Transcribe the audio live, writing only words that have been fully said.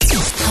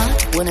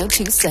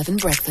1027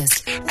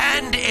 Breakfast.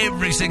 And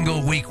every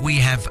single week we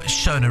have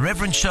Shona,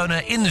 Reverend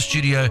Shona, in the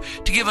studio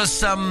to give us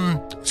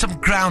some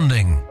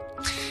grounding.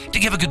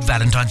 Did you have a good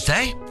Valentine's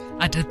Day?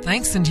 I did,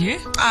 thanks. And you?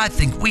 I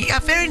think we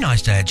had a very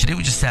nice day, actually.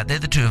 We just sat there,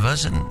 the two of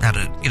us, and had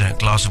a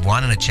glass of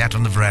wine and a chat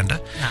on the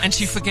veranda. And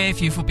she forgave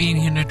you for being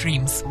in her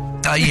dreams.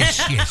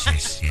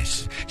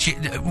 Yes. She,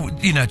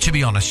 to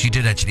be honest, she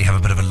did actually have a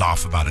bit of a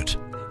laugh about it.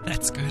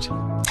 That's good.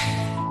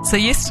 So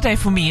yesterday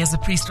for me as a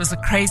priest was a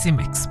crazy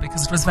mix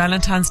because it was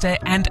Valentine's Day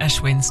and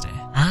Ash Wednesday.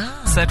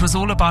 So it was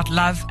all about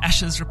love,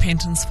 ashes,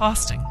 repentance,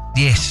 fasting.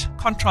 Yes.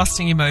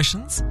 Contrasting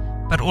emotions,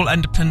 but all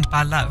underpinned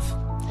by love.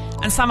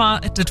 And somehow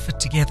it did fit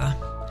together.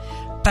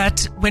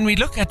 But when we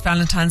look at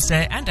Valentine's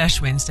Day and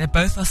Ash Wednesday,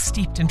 both are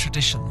steeped in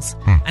traditions.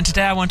 And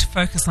today I want to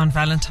focus on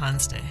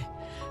Valentine's Day.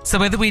 So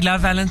whether we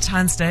love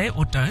Valentine's Day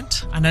or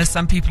don't, I know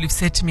some people who've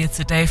said to me it's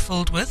a day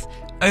filled with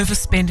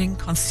overspending,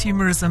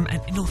 consumerism, and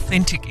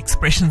inauthentic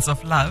expressions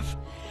of love.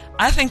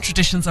 I think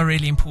traditions are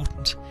really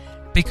important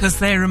because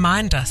they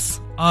remind us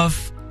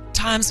of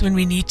times when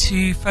we need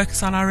to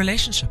focus on our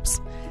relationships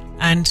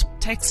and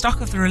take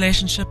stock of the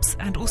relationships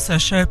and also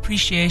show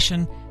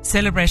appreciation,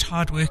 celebrate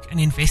hard work, and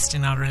invest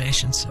in our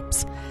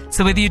relationships.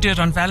 So whether you do it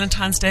on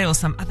Valentine's Day or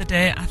some other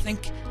day, I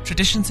think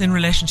traditions in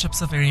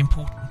relationships are very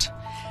important.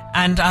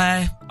 And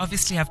I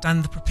obviously have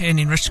done the Prepare and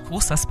Enrich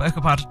course. I spoke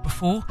about it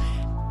before.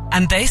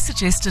 And they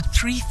suggested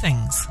 3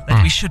 things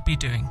that we should be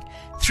doing.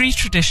 3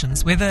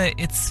 traditions, whether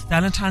it's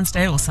Valentine's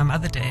Day or some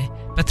other day,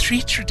 but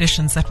 3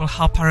 traditions that will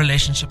help our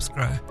relationships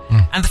grow.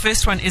 And the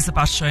first one is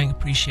about showing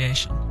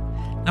appreciation.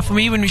 Now, for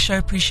me, when we show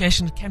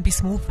appreciation, it can be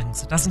small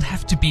things. It doesn't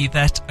have to be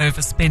that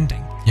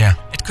overspending. Yeah.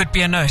 It could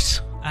be a note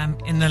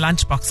in the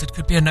lunchbox. It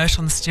could be a note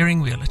on the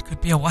steering wheel. It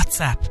could be a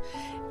WhatsApp.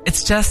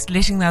 It's just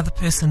letting the other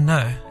person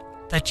know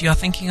that you are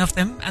thinking of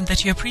them and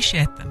that you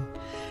appreciate them.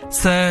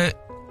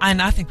 And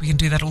I think we can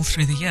do that all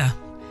through the year.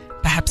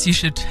 Perhaps you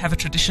should have a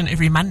tradition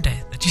every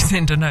Monday that you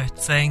send a note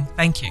saying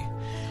thank you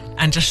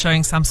and just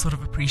showing some sort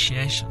of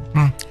appreciation.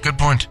 Good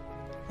point.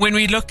 When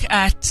we look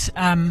at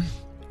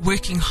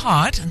working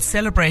hard and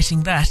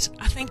celebrating that,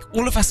 I think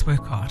all of us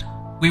work hard.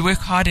 We work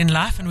hard in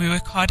life and we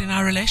work hard in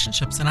our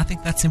relationships, and I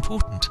think that's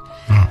important.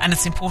 And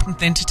it's important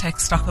then to take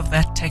stock of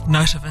that, take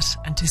note of it,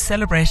 and to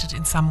celebrate it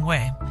in some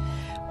way.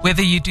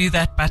 Whether you do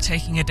that by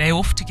taking a day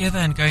off together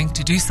and going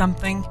to do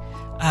something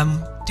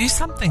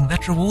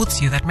that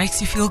rewards you, that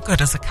makes you feel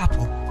good as a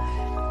couple,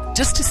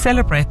 just to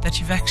celebrate that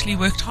you've actually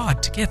worked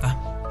hard together.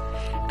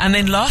 And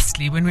then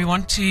lastly, when we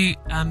want to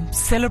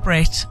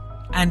celebrate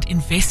and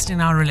invest in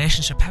our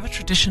relationship, have a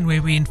tradition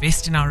where we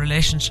invest in our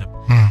relationship.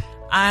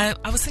 I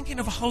was thinking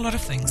of a whole lot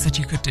of things that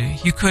you could do.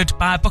 You could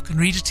buy a book and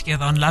read it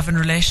together on love and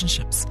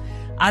relationships.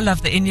 I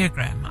love the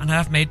Enneagram. I know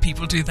I've made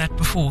people do that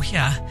before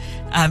here,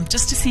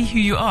 just to see who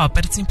you are.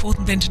 But it's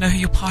important then to know who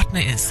your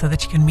partner is so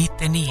that you can meet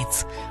their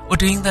needs. Or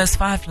doing those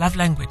 5 love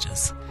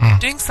languages.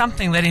 Doing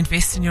something that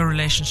invests in your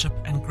relationship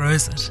and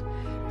grows it.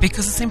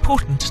 Because it's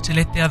important to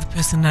let the other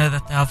person know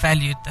that they are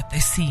valued, that they're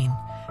seen.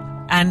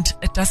 And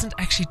it doesn't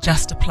actually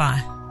just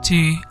apply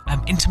to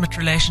intimate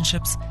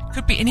relationships. It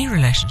could be any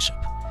relationship.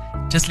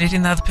 Just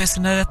letting the other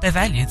person know that they're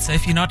valued. So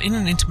if you're not in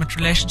an intimate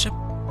relationship,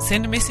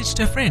 send a message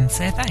to a friend.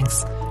 Say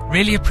thanks.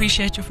 Really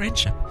appreciate your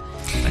friendship.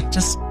 But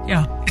just,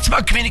 It's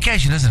about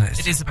communication, isn't it?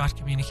 It is about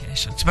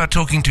communication. It's about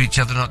talking to each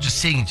other, not just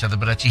seeing each other,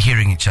 but actually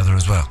hearing each other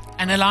as well.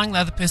 And allowing the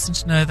other person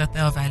to know that they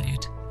are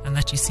valued and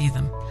that you see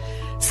them.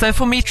 So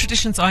for me,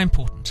 traditions are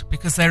important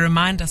because they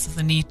remind us of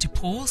the need to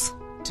pause,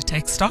 to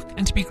take stock,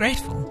 and to be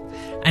grateful,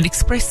 and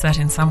express that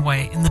in some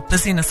way in the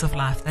busyness of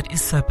life that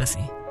is so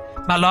busy.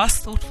 My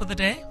last thought for the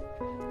day: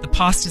 the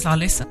past is our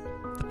lesson,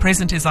 the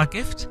present is our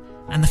gift,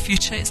 and the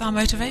future is our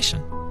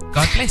motivation.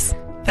 God bless.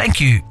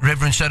 Thank you,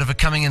 Reverend Shona, for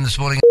coming in this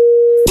morning.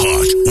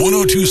 Hot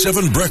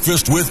 1027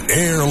 Breakfast with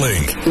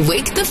Airlink.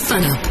 Wake the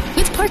fun up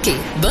with Parky,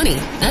 Bunny,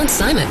 and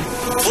Simon.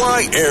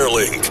 Fly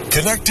Airlink,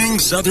 connecting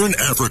Southern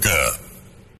Africa.